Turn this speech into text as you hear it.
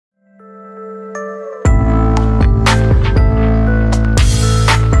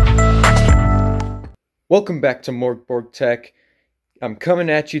Welcome back to Morgborg Tech. I'm coming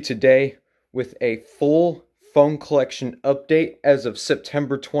at you today with a full phone collection update as of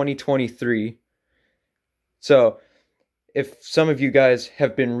September 2023. So, if some of you guys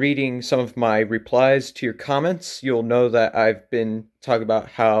have been reading some of my replies to your comments, you'll know that I've been talking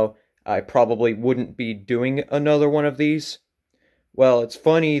about how I probably wouldn't be doing another one of these. Well, it's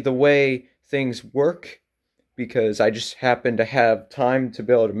funny the way things work, because I just happen to have time to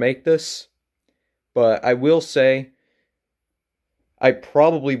be able to make this. But I will say, I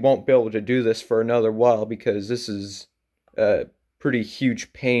probably won't be able to do this for another while because this is a pretty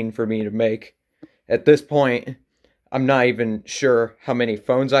huge pain for me to make. At this point, I'm not even sure how many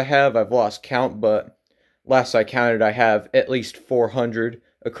phones I have. I've lost count, but last I counted, I have at least 400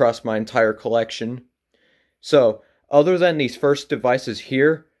 across my entire collection. So, other than these first devices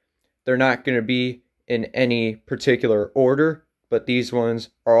here, they're not going to be in any particular order, but these ones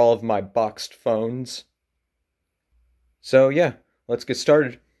are all of my boxed phones. So yeah, let's get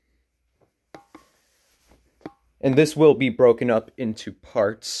started. And this will be broken up into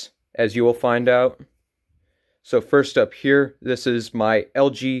parts, as you will find out. So first up here, this is my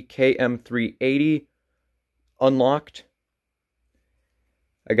LG KM380 unlocked.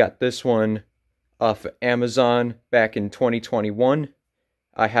 I got this one off of Amazon back in 2021.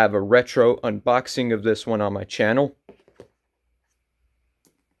 I have a retro unboxing of this one on my channel.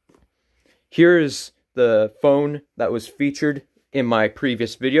 Here is the phone that was featured in my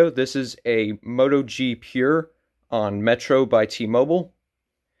previous video. This is a Moto G Pure on Metro by T-Mobile.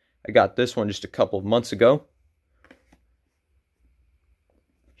 I got this one just a couple of months ago.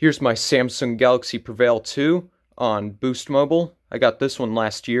 Here's my Samsung Galaxy Prevail 2 on Boost Mobile. I got this one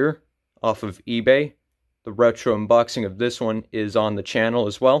last year off of eBay. The retro unboxing of this one is on the channel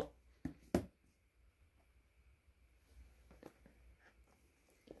as well.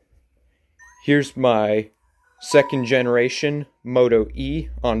 Here's my second generation Moto E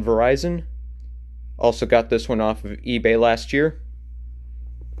on Verizon. Also got this one off of eBay last year.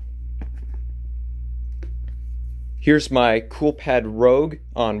 Here's my Coolpad Rogue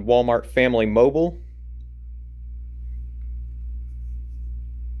on Walmart Family Mobile.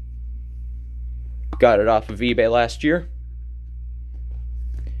 Got it off of eBay last year.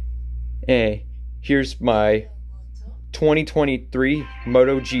 And here's my 2023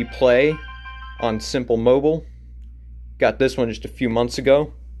 Moto G Play on Simple Mobile. Got this one just a few months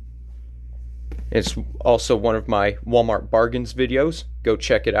ago. It's also one of my Walmart bargains videos. Go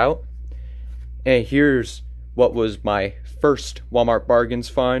check it out. And here's what was my first Walmart bargains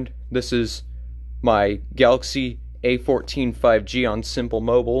find. This is my Galaxy A14 5G on Simple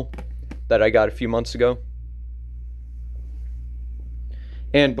Mobile that I got a few months ago.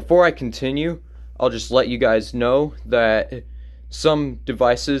 And before I continue, I'll just let you guys know that some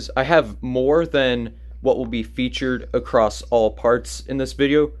devices, I have more than what will be featured across all parts in this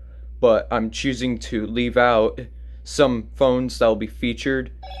video, but I'm choosing to leave out some phones that will be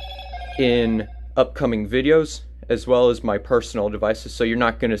featured in upcoming videos, as well as my personal devices. So you're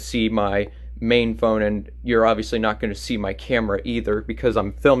not going to see my main phone, and you're obviously not going to see my camera either, because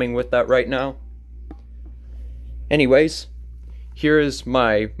I'm filming with that right now. Anyways, here is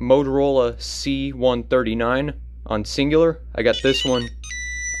my Motorola C139 on Cingular. I got this one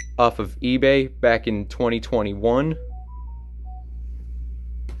off of eBay back in 2021.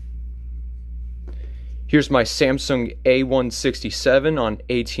 Here's my Samsung A167 on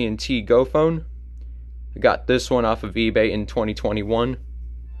AT&T GoPhone. I got this one off of eBay in 2021.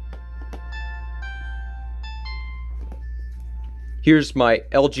 Here's my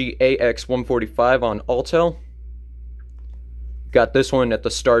LG AX145 on Altel. Got this one at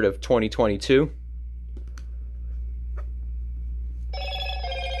the start of 2022.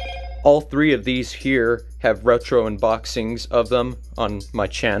 All three of these here have retro unboxings of them on my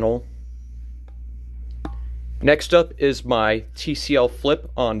channel. Next up is my TCL Flip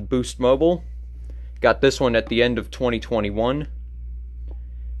on Boost Mobile. Got this one at the end of 2021.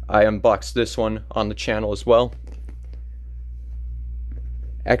 I unboxed this one on the channel as well.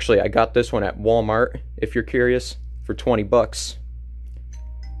 Actually, I got this one at Walmart, if you're curious, for 20 bucks.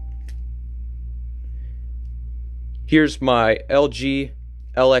 Here's my LG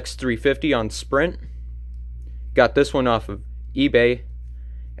LX350 on Sprint. Got this one off of eBay.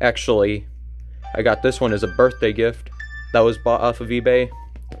 Actually, I got this one as a birthday gift that was bought off of eBay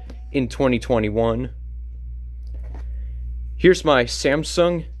in 2021. Here's my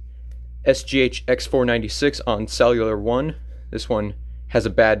Samsung SGH X496 on Cellular One. This one has a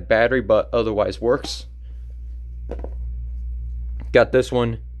bad battery, but otherwise works. Got this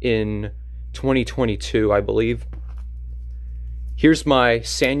one in 2022, I believe. Here's my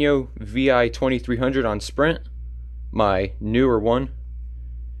Sanyo VI2300 on Sprint, my newer one.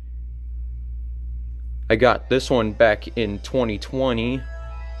 I got this one back in 2020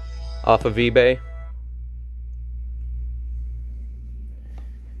 off of eBay.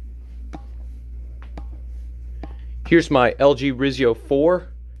 Here's my LG Rizio 4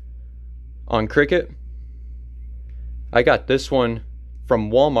 on Cricket. I got this one from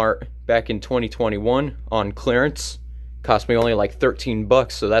Walmart back in 2021 on clearance. Cost me only like 13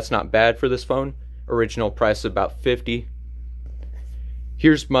 bucks, so that's not bad for this phone. Original price is about 50.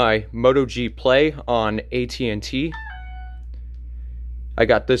 Here's my Moto G Play on AT&T. I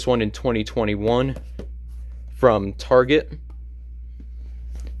got this one in 2021 from Target.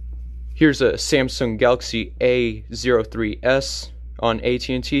 Here's a Samsung Galaxy A03s on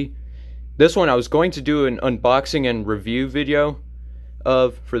AT&T. This one I was going to do an unboxing and review video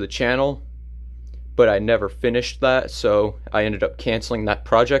of for the channel, but I never finished that, so I ended up canceling that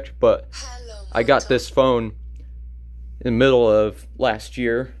project. But I got this phone in the middle of last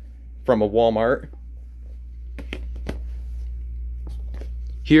year from a Walmart.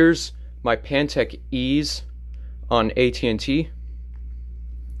 Here's my Pantech Ease on AT&T.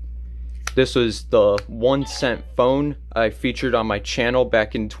 This was the 1 cent phone I featured on my channel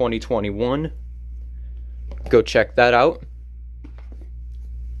back in 2021. Go check that out.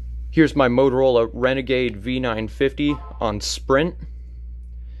 Here's my Motorola Renegade V950 on Sprint.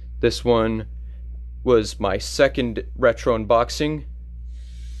 This one was my second retro unboxing.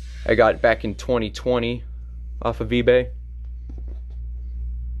 I got it back in 2020 off of eBay.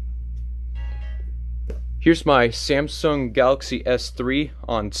 Here's my Samsung Galaxy S3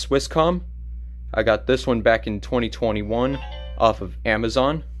 on Swisscom. I got this one back in 2021 off of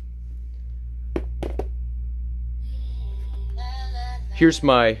Amazon. Here's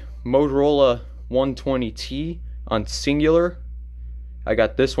my Motorola 120T on Cingular. I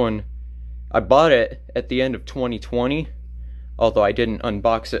got this one. I bought it at the end of 2020, although I didn't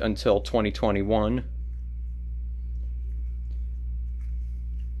unbox it until 2021.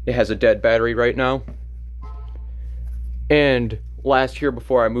 It has a dead battery right now. And last here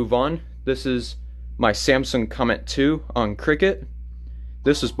before I move on, this is my Samsung Comet 2 on Cricket.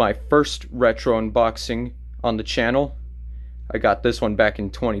 This was my first retro unboxing on the channel. I got this one back in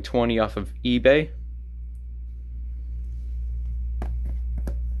 2020 off of eBay.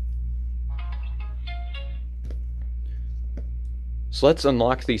 So let's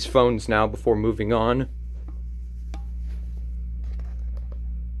unlock these phones now before moving on.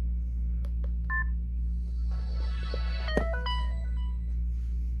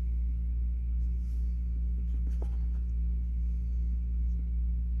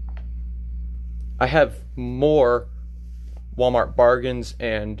 I have more Walmart bargains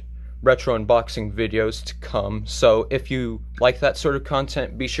and retro unboxing videos to come, so if you like that sort of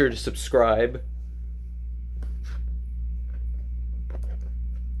content, be sure to subscribe.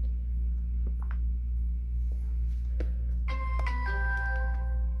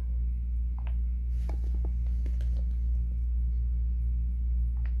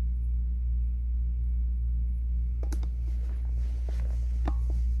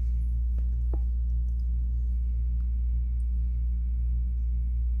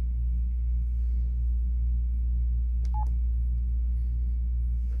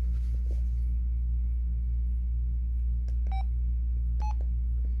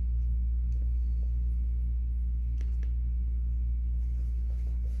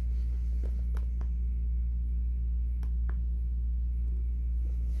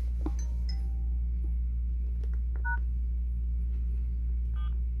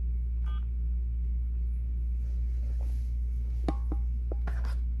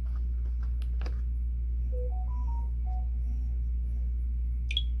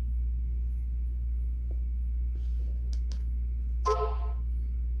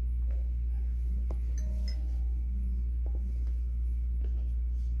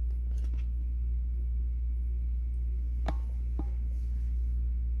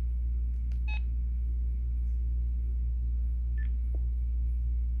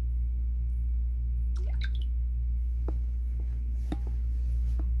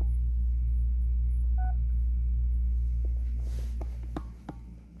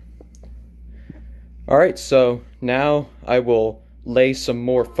 Alright, so now I will lay some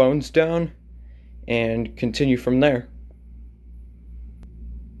more phones down and continue from there.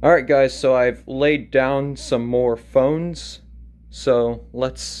 Alright guys, so I've laid down some more phones, so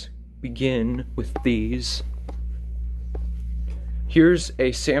let's begin with these. Here's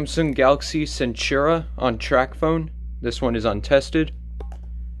a Samsung Galaxy Centura on TracFone. This one is untested.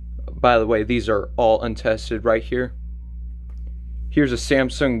 By the way, these are all untested right here. Here's a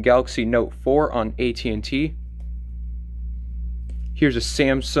Samsung Galaxy Note 4 on AT&T. Here's a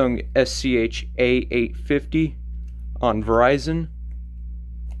Samsung SCH A850 on Verizon.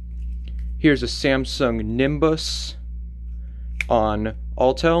 Here's a Samsung Nimbus on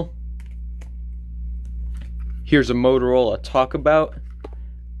Alltel. Here's a Motorola Talkabout.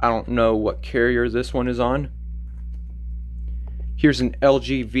 I don't know what carrier this one is on. Here's an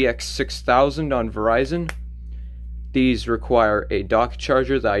LG VX6000 on Verizon. These require a dock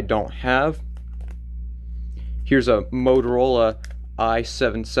charger that I don't have. Here's a Motorola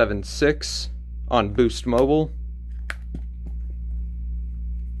i776 on Boost Mobile.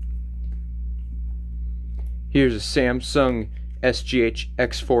 Here's a Samsung SGH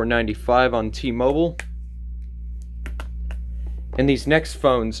X495 on T-Mobile. And these next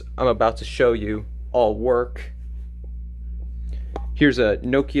phones I'm about to show you all work. Here's a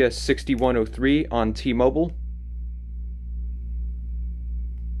Nokia 6103 on T-Mobile.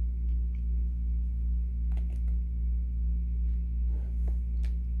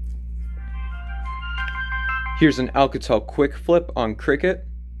 Here's an Alcatel Quick Flip on Cricket.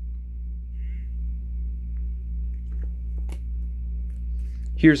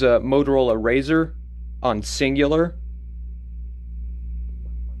 Here's a Motorola Razr on Singular.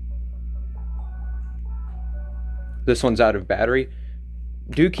 This one's out of battery.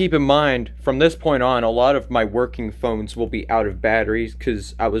 Do keep in mind, from this point on, a lot of my working phones will be out of batteries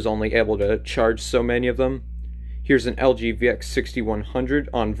because I was only able to charge so many of them. Here's an LG VX6100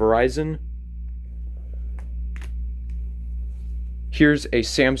 on Verizon. Here's a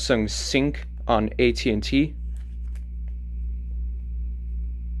Samsung Sync on AT&T.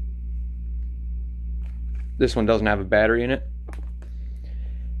 This one doesn't have a battery in it.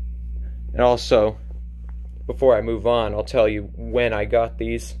 And also, before I move on, I'll tell you when I got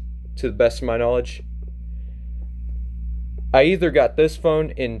these, to the best of my knowledge. I either got this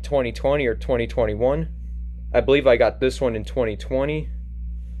phone in 2020 or 2021. I believe I got this one in 2020.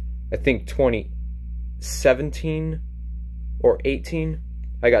 I think 2017 or 18.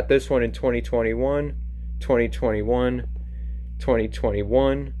 I got this one in 2021, 2021,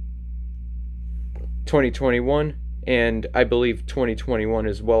 2021, 2021, and I believe 2021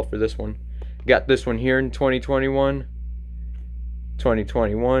 as well for this one. Got this one here in 2021,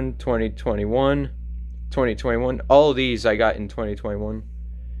 2021, 2021, 2021. All of these I got in 2021.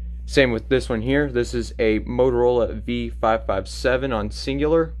 Same with this one here. This is a Motorola V557 on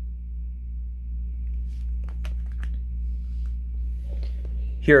Singular.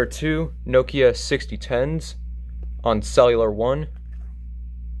 Here are two Nokia 6010s on Cellular One.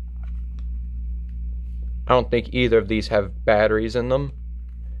 I don't think either of these have batteries in them.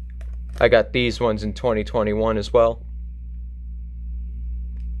 I got these ones in 2021 as well.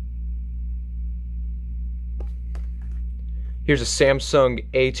 Here's a Samsung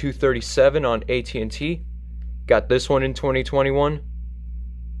A237 on AT&T. Got this one in 2021.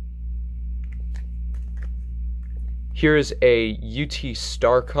 Here is a UT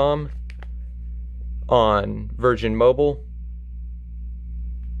Starcom on Virgin Mobile.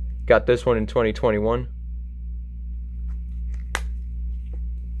 Got this one in 2021.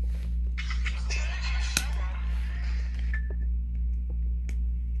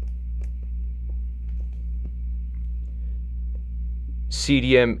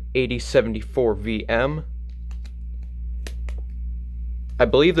 CDM 8074 VM. I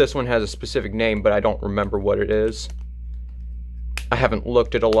believe this one has a specific name, but I don't remember what it is. I haven't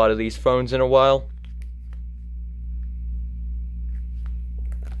looked at a lot of these phones in a while.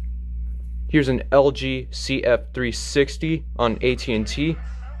 Here's an LG CF360 on AT&T.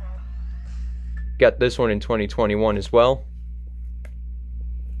 Got this one in 2021 as well.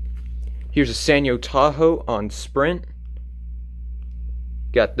 Here's a Sanyo Tahoe on Sprint.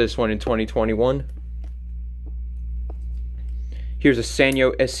 Got this one in 2021. Here's a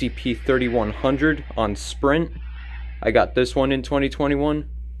Sanyo SCP-3100 on Sprint. I got this one in 2021.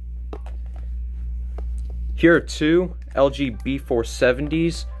 Here are two LG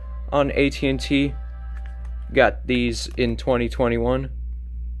B470s on AT&T. Got these in 2021.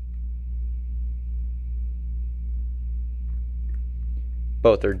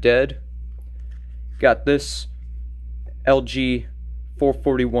 Both are dead. Got this LG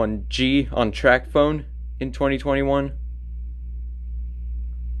 441G on TracFone in 2021.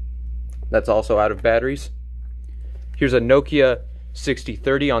 That's also out of batteries. Here's a Nokia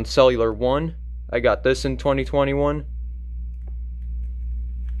 6030 on Cellular One. I got this in 2021.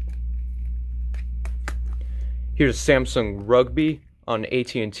 Here's a Samsung Rugby on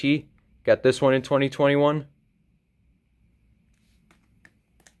AT&T. Got this one in 2021.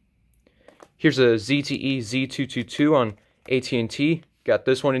 Here's a ZTE Z222 on AT&T. Got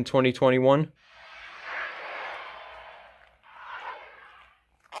this one in 2021.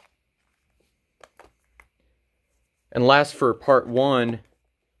 And last for part 1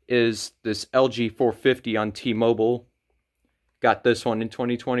 is this LG 450 on T-Mobile. Got this one in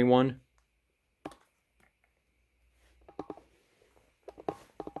 2021.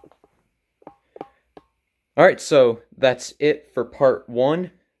 Alright, so that's it for part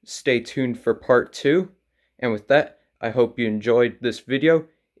 1. Stay tuned for part 2. And with that, I hope you enjoyed this video.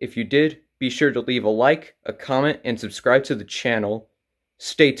 If you did, be sure to leave a like, a comment, and subscribe to the channel.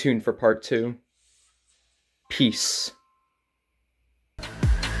 Stay tuned for part 2. Peace.